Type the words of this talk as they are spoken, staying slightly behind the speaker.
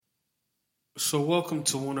So welcome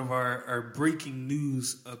to one of our breaking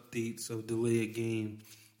news updates of Delay a Game.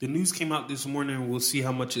 The news came out this morning, and we'll see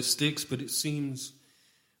how much it sticks, but it seems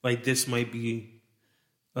like this might be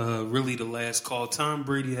really the last call. Tom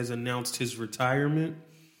Brady has announced his retirement,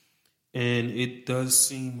 and it does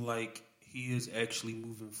seem like he is actually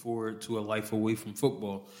moving forward to a life away from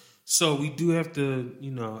football. So we do have to,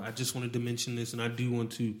 I just wanted to mention this, and I do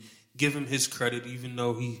want to give him his credit, even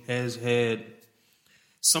though he has had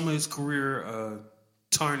some of his career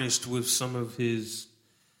tarnished with some of his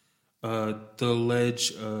the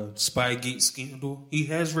alleged Spygate scandal. He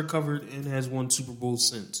has recovered and has won Super Bowls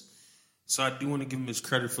since. So I do want to give him his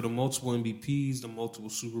credit for the multiple MVPs, the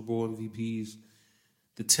multiple Super Bowl MVPs,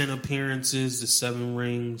 the 10 appearances, the 7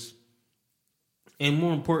 rings. And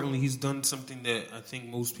more importantly, he's done something that I think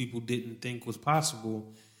most people didn't think was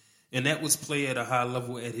possible, and that was play at a high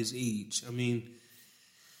level at his age. I mean,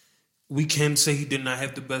 we can say he did not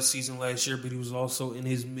have the best season last year, but he was also in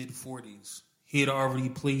his mid-40s. He had already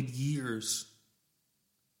played years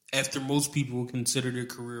after most people would consider their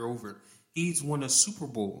career over. He's won a Super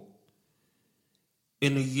Bowl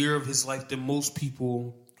in a year of his life that most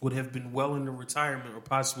people would have been well into retirement or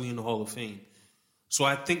possibly in the Hall of Fame. So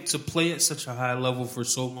I think to play at such a high level for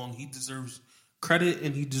so long, he deserves credit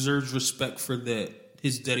and he deserves respect for that,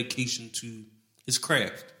 his dedication to his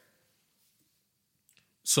craft.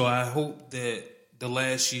 So I hope that the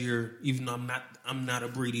last year, even though I'm not a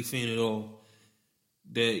Brady fan at all,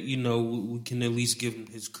 that, we can at least give him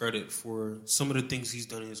his credit for some of the things he's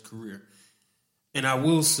done in his career. And I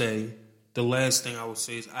will say, the last thing I will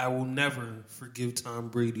say is I will never forgive Tom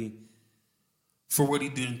Brady for what he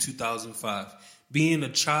did in 2005. Being a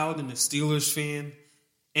child and a Steelers fan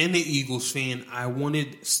and the Eagles fan, I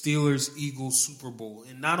wanted Steelers-Eagles Super Bowl.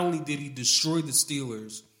 And not only did he destroy the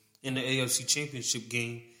Steelers in the AFC Championship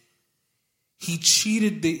game, he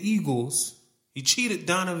cheated the Eagles. He cheated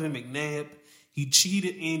Donovan McNabb. He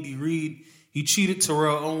cheated Andy Reid. He cheated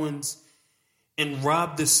Terrell Owens and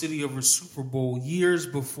robbed the city of a Super Bowl years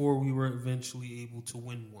before we were eventually able to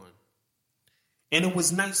win one. And it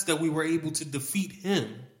was nice that we were able to defeat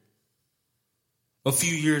him a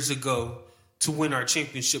few years ago to win our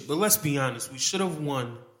championship. But let's be honest, we should have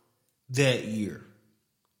won that year.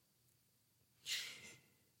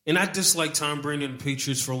 And I disliked Tom Brady and the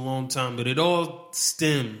Patriots for a long time, but it all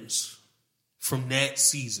stems from that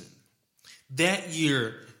season. That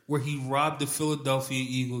year where he robbed the Philadelphia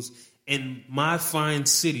Eagles and my fine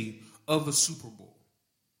city of a Super Bowl.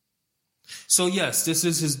 So yes, this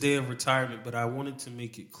is his day of retirement, but I wanted to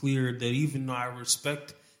make it clear that even though I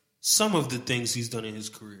respect some of the things he's done in his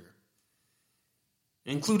career,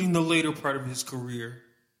 including the later part of his career,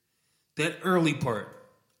 that early part,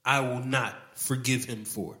 I will not forgive him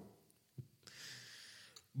for.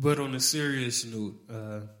 But on a serious note,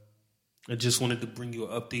 I just wanted to bring you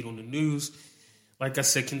an update on the news. Like I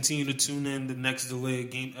said, continue to tune in. The next Delay a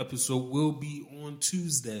Game episode will be on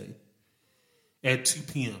Tuesday at 2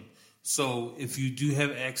 p.m. So if you do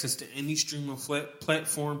have access to any streaming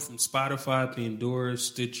platform from Spotify, Pandora,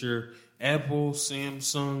 Stitcher, Apple,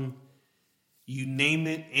 Samsung, you name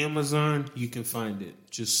it, Amazon, you can find it.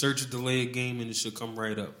 Just search Delay a Game and it should come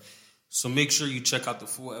right up. So make sure you check out the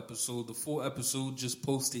full episode. The full episode just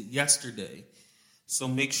posted yesterday. So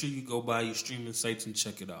make sure you go by your streaming sites and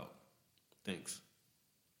check it out. Thanks.